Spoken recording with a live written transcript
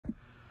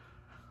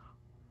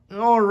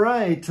All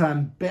right,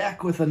 I'm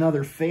back with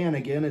another fan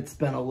again. It's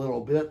been a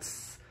little bit.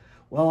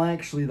 Well,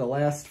 actually, the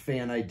last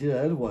fan I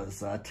did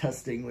was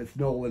testing with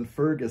Nolan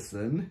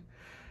Ferguson.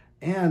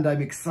 And I'm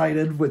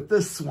excited with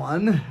this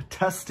one,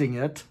 testing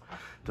it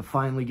to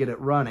finally get it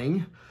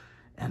running.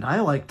 And I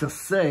like to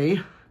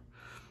say,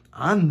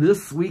 on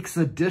this week's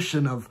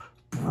edition of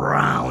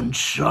Brown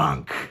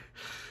Chunk,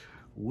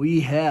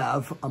 we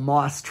have a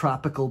Moss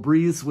Tropical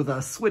Breeze with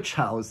a switch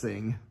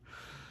housing.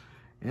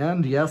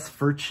 And yes,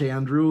 for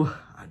Chandru,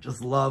 I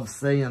just love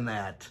saying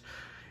that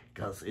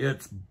because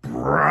it's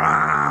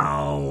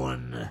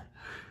brown.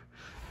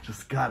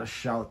 Just gotta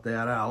shout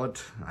that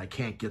out. I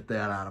can't get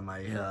that out of my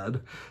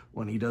head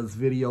when he does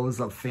videos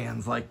of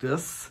fans like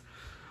this.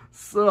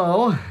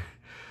 So,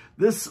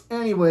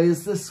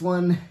 anyways, this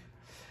one,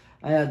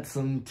 I had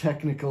some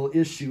technical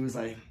issues.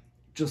 I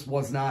just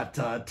was not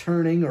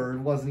turning, or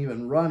it wasn't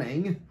even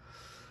running.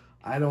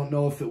 I don't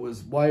know if it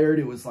was wired.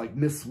 It was like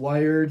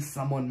miswired.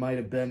 Someone might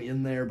have been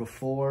in there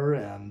before.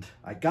 And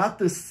I got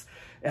this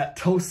at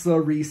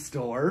Tosa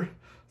Restore.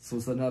 This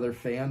was another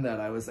fan that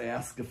I was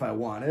asked if I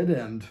wanted,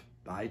 and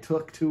I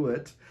took to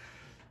it.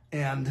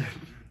 And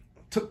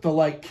took the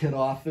light kit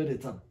off it.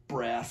 It's a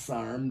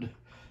brass-armed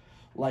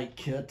light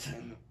kit.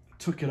 And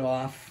took it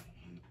off.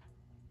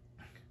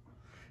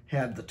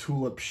 Had the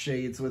tulip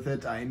shades with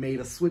it. I made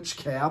a switch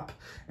cap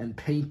and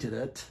painted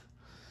it.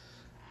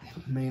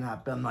 May not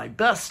have been my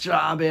best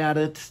job at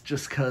it,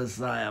 just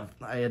because I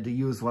had to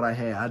use what I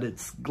had.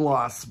 It's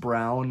gloss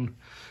brown.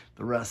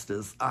 The rest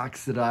is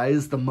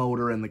oxidized. The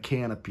motor and the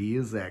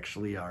canopies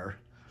actually are.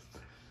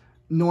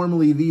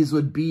 Normally these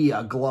would be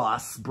a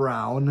gloss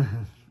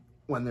brown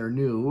when they're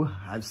new.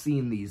 I've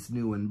seen these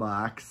new in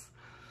box.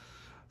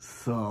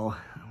 So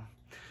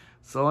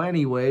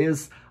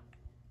anyways,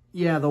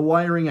 yeah, the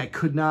wiring, I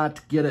could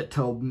not get it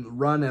to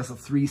run as a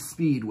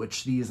 3-speed,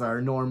 which these are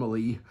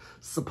normally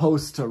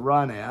supposed to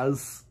run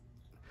as.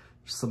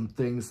 Some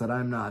things that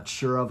I'm not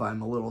sure of,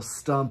 I'm a little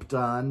stumped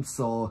on.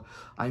 So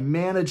I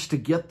managed to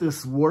get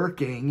this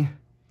working.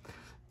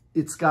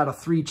 It's got a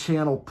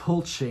 3-channel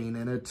pull chain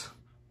in it.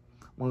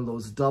 One of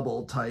those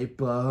double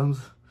type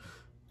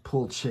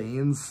pull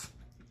chains.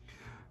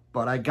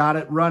 But I got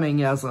it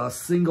running as a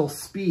single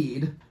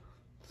speed.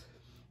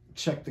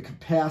 Checked the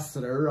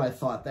capacitor. I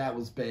thought that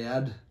was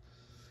bad.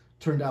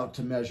 Turned out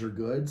to measure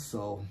good,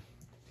 so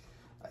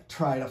I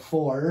tried a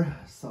 4,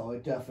 so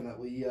it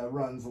definitely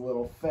runs a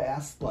little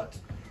fast. But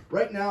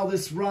right now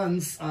this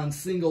runs on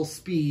single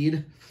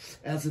speed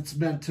as it's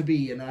meant to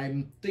be, and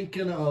I'm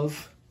thinking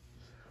of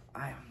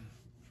I'd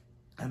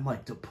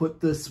like to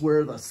put this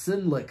where the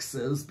Sinlix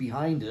is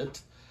behind it.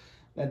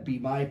 That'd be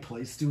my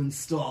place to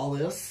install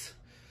this.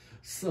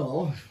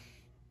 So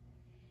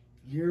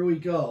here we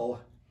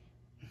go.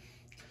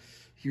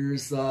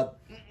 Here's,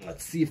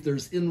 let's see if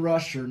there's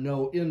inrush or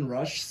no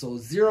inrush. So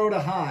 0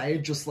 to high,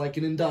 just like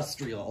an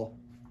industrial.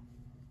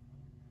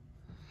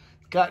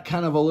 Got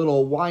kind of a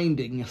little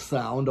winding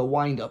sound, a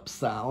wind-up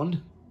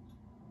sound.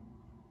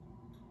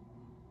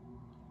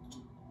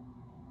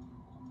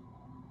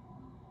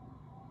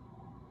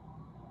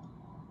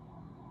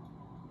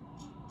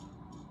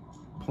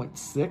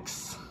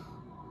 .6.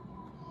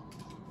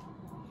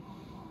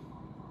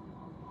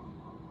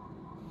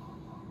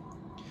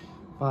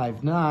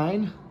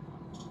 .59.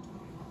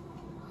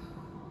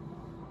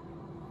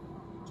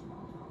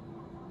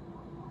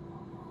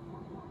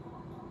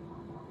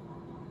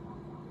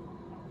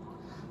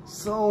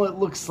 So it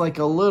looks like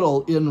a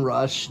little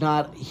inrush,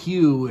 not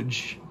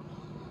huge,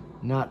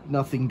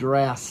 nothing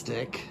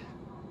drastic.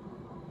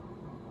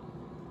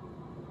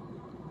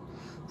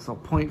 So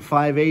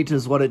 0.58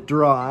 is what it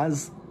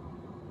draws.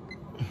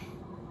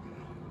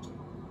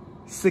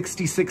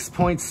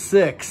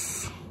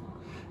 66.6.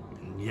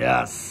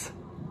 Yes,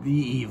 the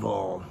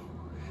evil.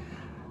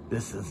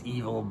 This is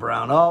evil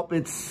brown. Oh,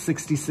 it's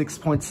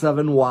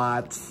 66.7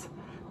 watts.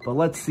 But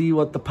let's see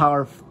what the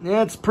power...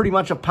 Yeah, it's pretty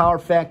much a power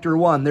factor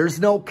 1. There's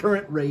no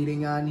current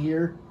rating on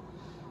here.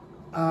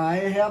 I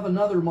have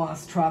another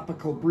Moss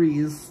Tropical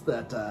Breeze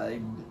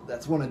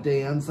that's one of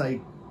Dan's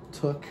I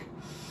took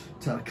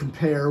to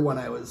compare when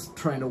I was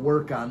trying to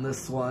work on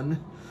this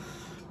one.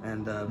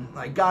 And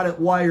I got it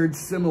wired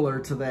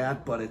similar to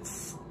that, but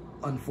it's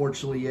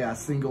unfortunately, yeah,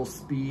 single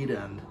speed.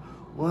 And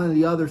one of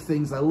the other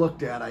things I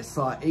looked at, I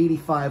saw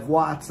 85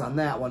 watts on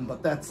that one,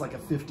 but that's like a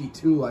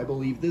 52, I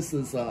believe. This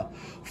is a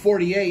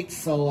 48,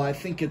 so I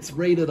think it's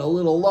rated a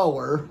little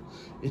lower.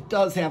 It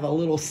does have a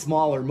little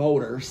smaller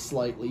motor,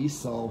 slightly,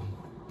 so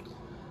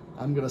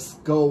I'm going to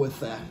go with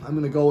that. I'm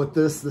going to go with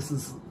this. This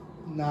is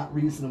not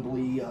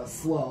reasonably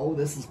slow.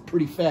 This is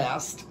pretty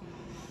fast.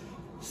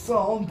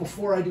 So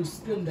before I do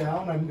spin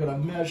down, I'm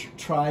going to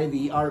try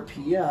the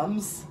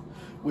RPMs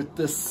with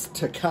this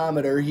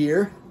tachometer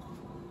here.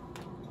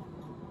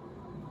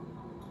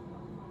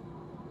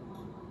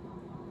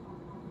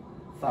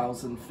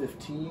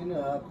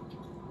 $1,015,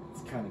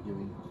 it's kind of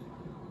giving.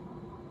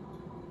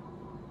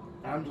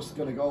 I'm just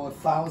gonna go with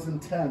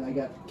 1,010. I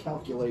got the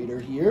calculator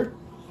here.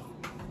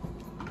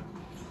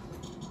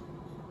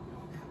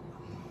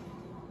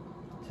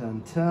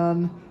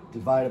 1010,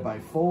 divided by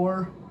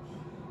 4.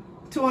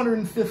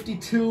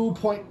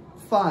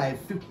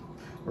 252.5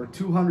 or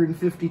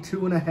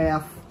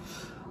 252.5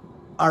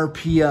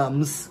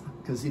 RPMs,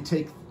 because you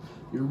take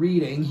your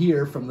reading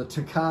here from the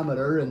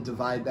tachometer and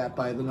divide that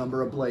by the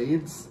number of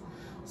blades.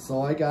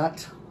 So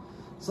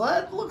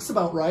that looks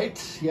about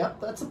right.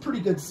 Yep, that's a pretty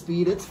good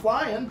speed. It's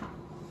flying.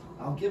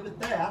 I'll give it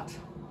that.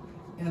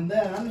 And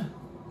then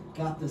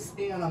got this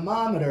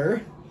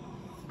anemometer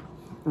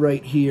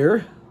right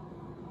here.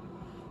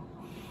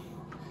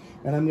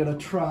 And I'm gonna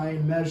try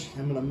and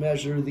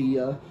measure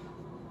the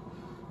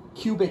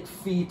cubic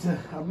feet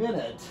a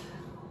minute.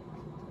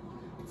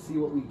 See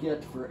what we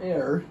get for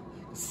air.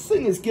 This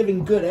thing is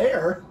giving good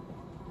air.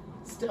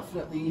 It's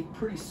definitely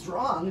pretty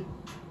strong.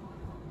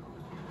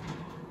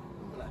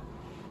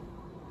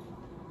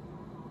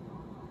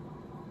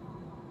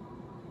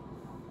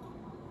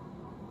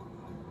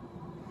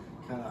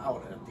 Kind of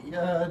out at the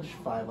edge.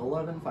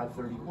 511,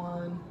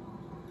 531.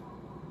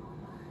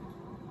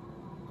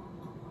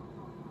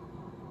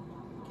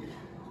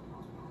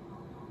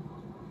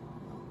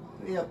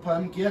 Yep,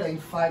 I'm getting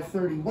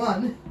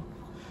 531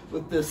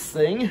 with this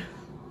thing.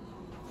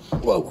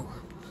 Whoa.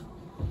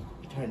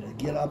 Trying to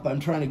get up, I'm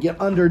trying to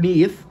get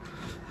underneath.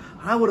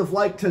 I would have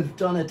liked to have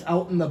done it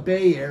out in the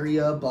Bay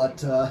Area,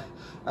 but I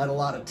had a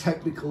lot of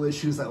technical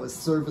issues. I was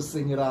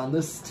servicing it on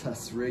this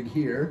test rig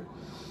here.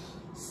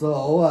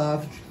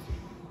 So,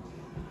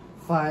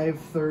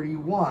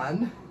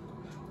 531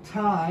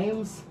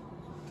 times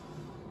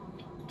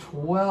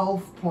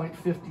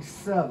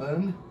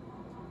 12.57,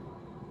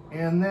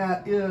 and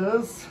that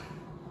is,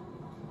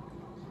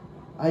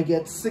 I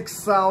get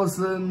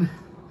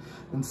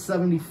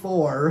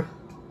 6,074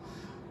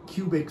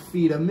 cubic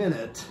feet a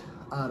minute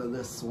out of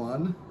this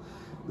one.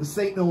 This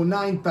ain't no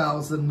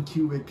 9,000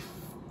 cubic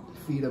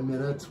feet a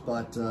minute,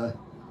 but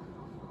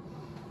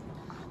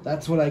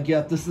that's what I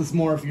get. This is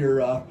more of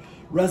your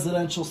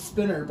residential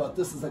spinner, but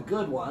this is a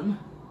good one.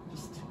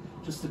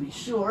 Just to be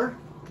sure.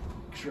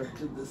 Make sure I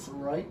did this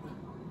right.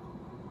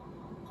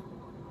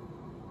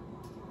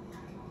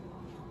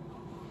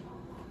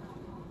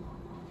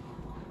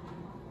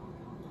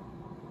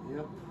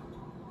 Yep.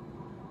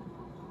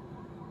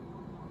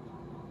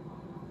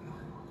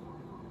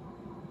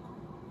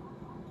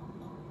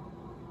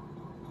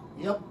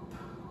 Yep.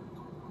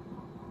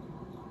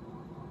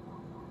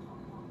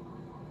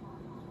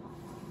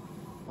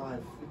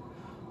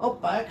 Oh,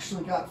 I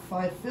actually got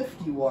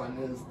 551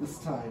 is this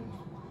time.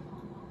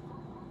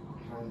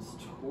 Times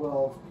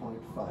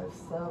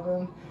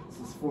 12.57. This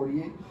is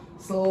 48.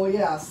 So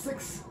yeah,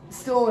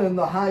 still in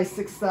the high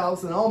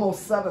 6,000,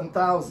 almost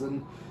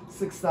 7,000.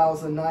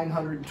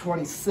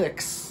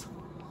 6,926.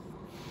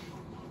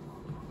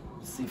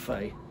 See if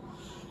I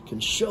can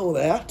show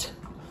that.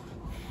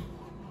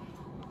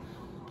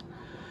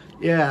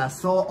 Yeah,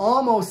 so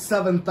almost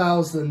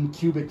 7,000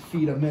 cubic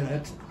feet a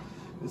minute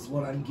is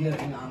what I'm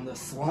getting on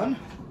this one.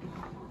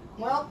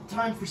 Well,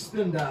 time for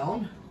spin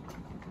down.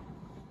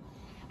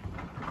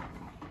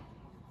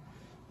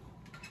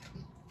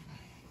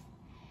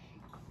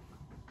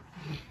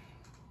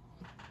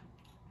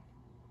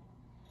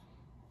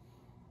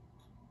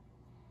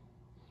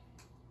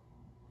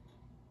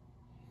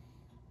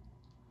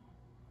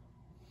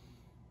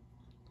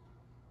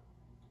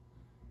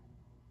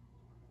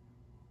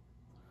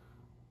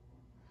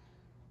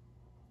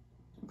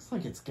 Looks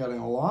like it's getting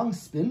a long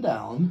spin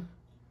down.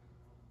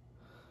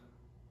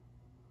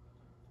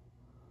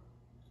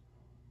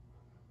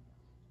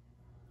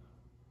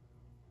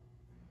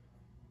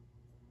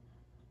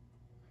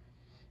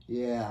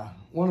 Yeah,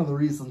 one of the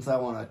reasons I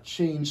want to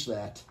change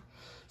that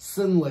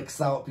Sinlix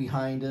out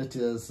behind it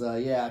is,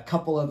 yeah, a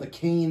couple of the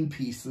cane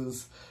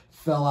pieces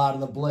fell out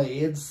of the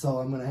blades, so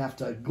I'm going to have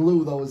to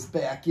glue those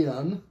back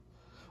in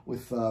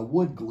with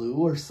wood glue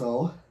or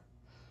so.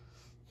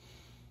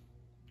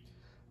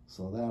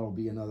 So that'll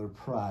be another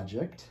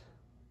project.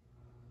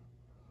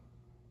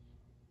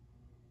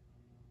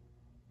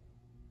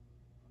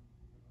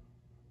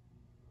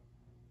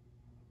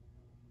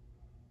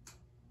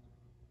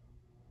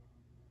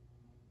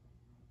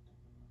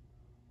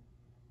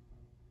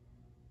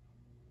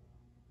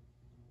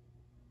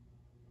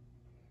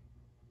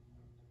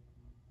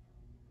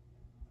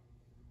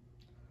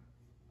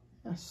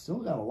 I still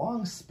got a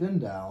long spin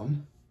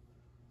down.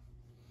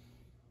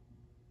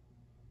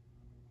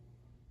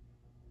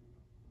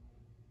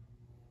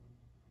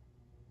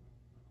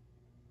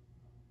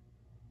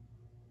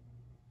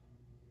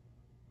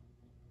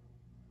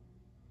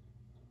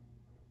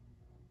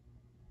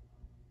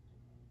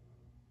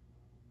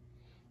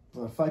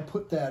 But if I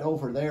put that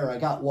over there, I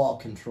got wall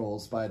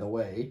controls, by the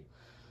way.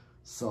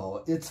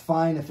 So it's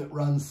fine if it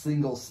runs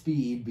single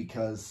speed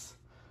because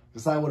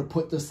I would have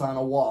put this on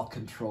a wall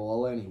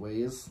control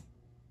anyways.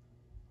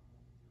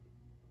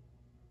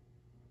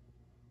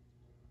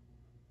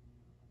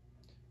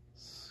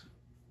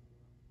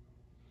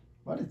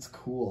 But it's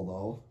cool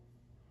though.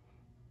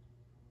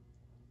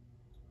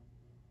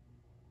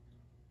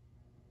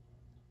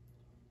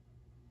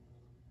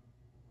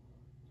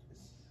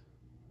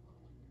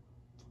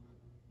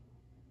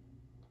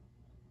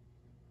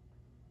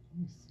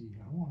 me see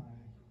how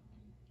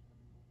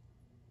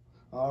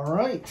All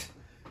right.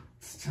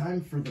 It's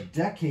time for the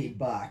decade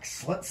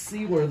box. Let's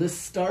see where this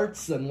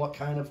starts and what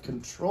kind of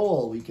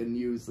control we can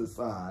use this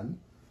on.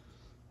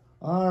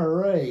 All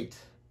right.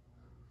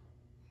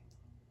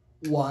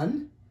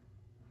 1,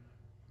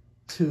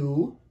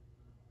 2,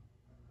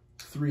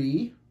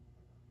 3.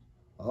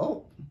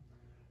 Oh,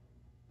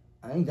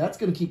 I think that's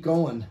going to keep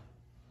going.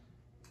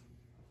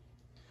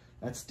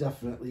 That's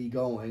definitely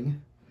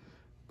going.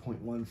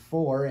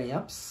 0.14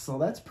 amps, so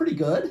that's pretty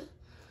good.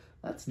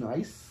 That's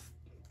nice.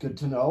 Good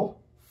to know.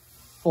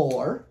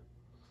 4.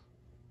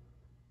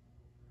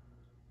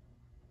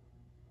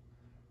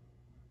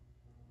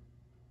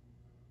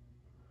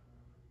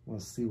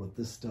 Let's see what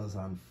this does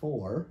on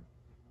 4.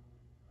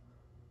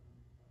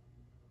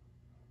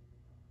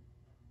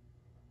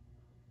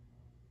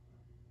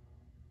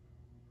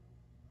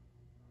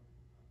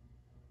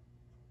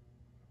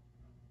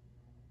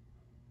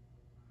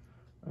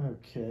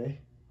 Okay.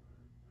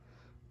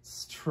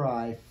 Let's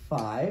try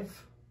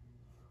 5.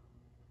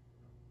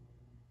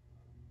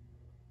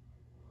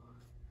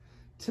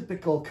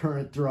 Typical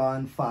current draw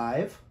on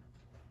 5.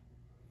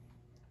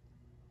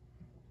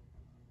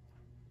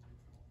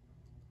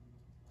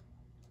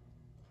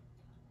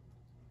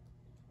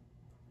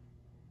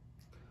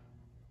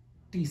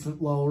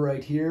 Decent low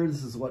right here.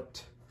 This is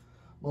what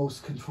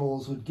most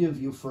controls would give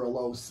you for a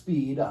low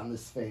speed on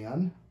this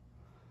fan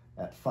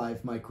at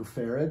 5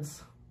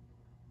 microfarads.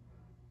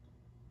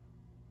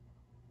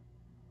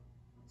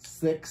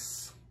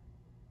 6,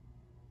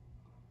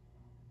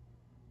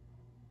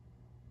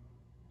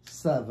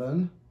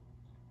 7,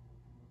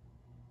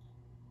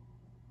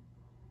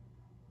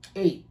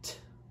 8.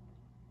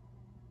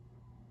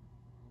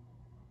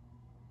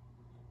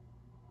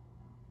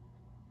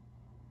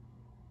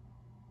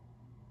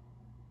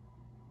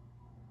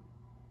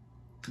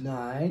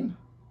 9.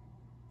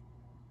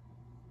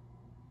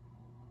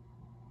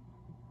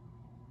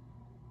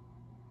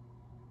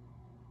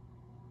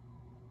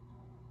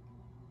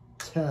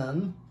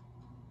 10.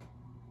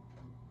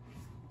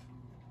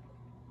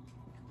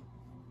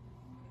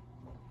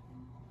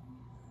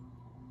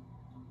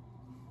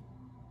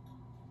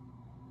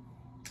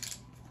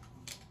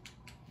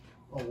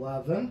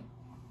 11.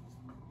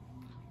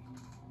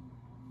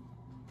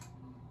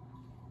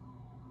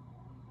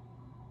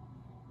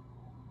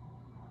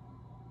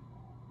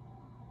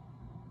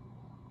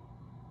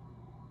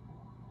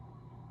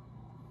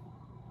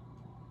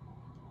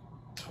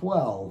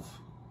 12.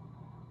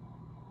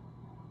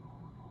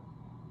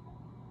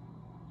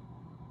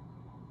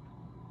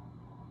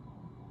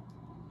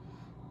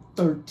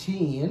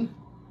 13.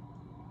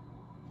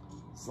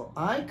 So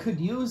I could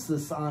use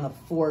this on a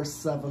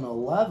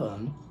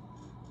 4711.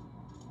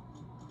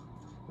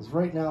 Because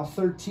right now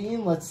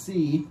 13, let's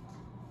see.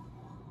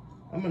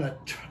 I'm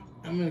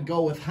gonna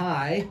go with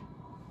high.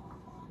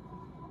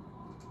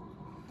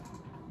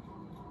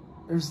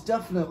 There's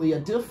definitely a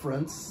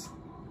difference.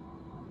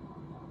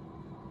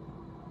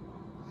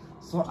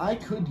 So I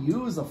could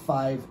use a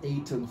 5,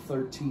 8, and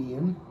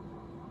 13.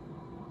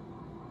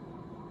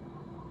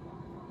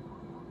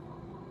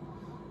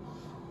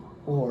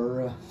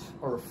 Or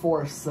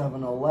 4,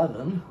 7,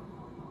 11.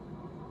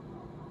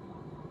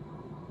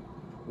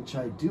 Which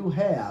I do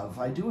have.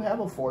 I do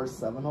have a 4,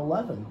 7,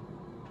 11.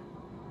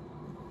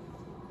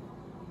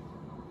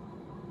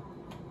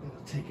 I'm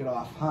going to take it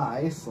off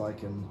high so I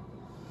can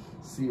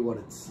see what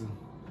it's...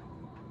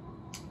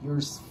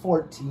 Here's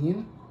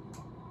 14.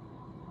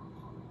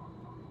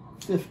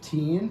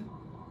 15,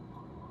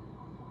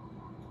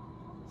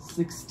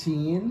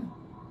 16,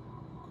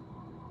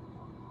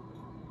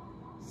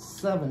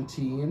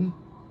 17,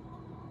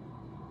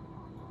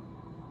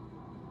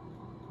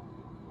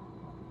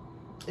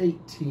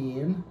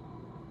 18,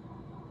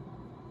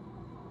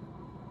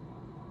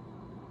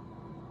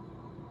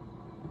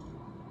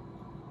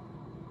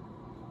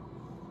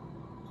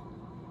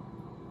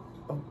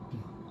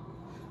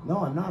 'No,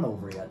 I'm not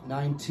over yet.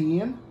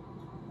 19,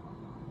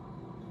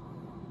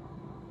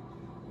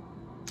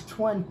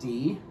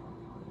 20,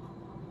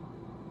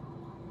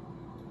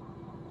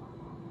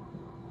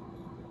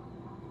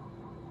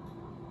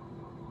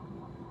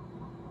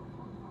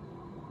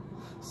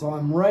 'So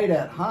I'm right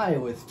at high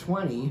with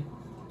 20.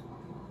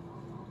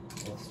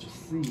 Let's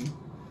just see.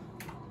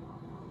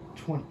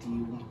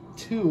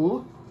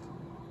 22.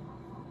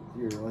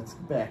 Here, let's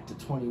go back to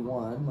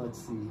 21. Let's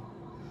see.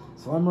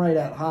 So I'm right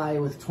at high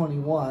with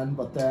 21,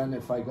 but then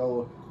if I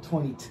go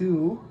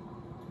 22,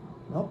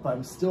 nope,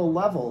 I'm still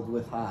leveled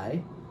with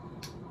high.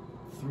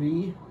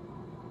 3.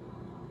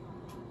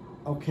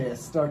 Okay, I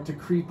start to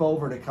creep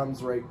over and it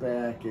comes right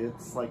back.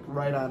 It's like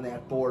right on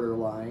that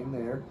borderline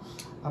there.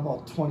 How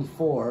about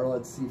 24?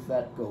 Let's see if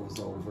that goes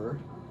over.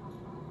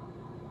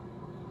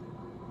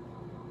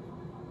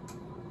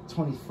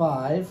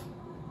 25,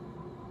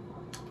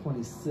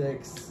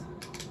 26,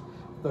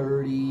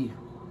 30.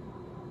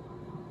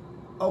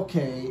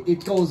 Okay,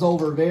 it goes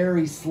over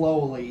very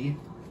slowly.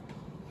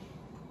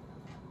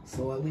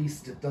 So at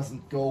least it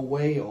doesn't go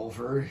way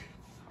over.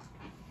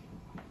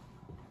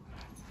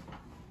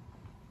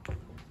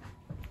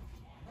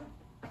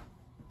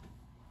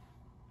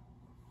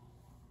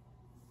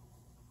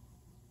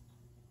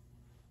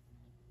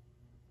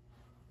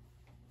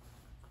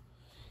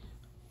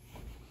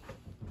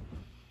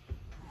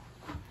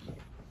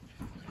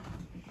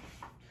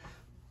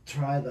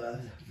 try the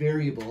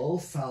variable,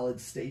 solid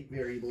state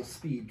variable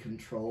speed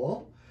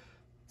control.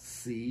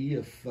 See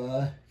if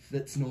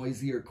it's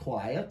noisy or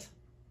quiet.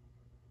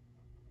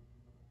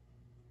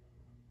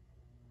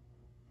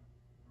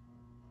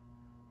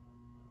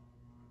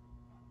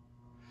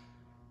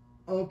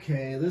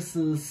 Okay, this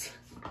is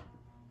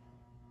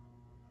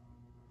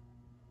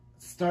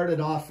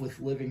started off with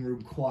living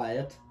room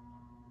quiet.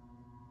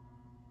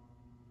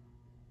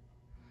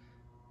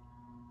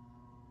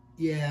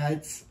 Yeah,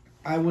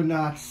 I would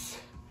not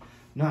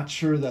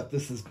sure that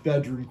this is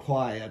bedroom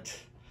quiet.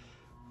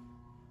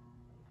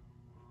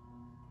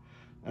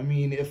 I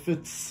mean, if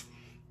it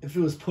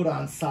was put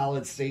on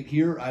solid state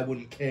here, I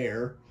wouldn't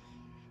care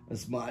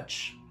as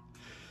much.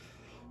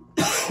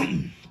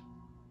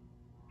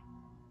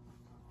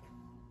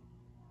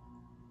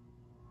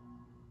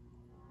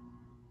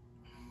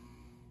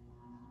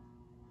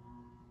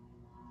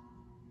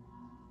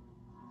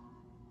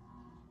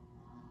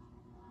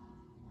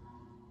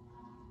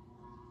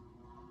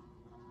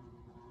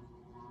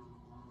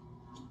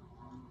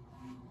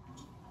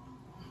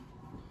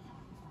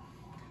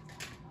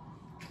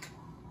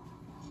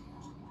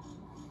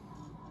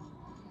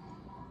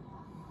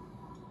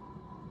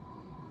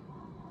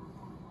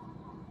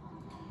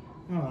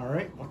 All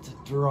right, let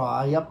it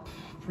dry up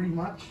pretty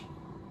much.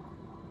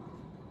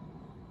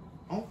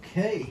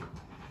 Okay,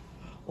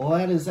 well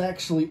that is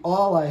actually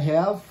all I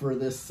have for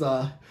this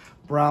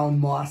Brown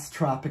Moss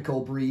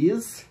Tropical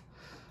Breeze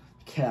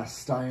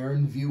cast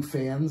iron view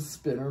fan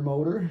spinner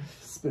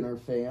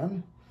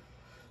fan.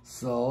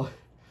 So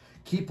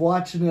keep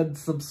watching and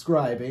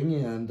subscribing,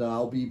 and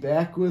I'll be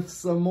back with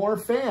some more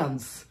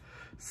fans.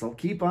 So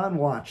keep on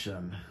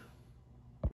watching.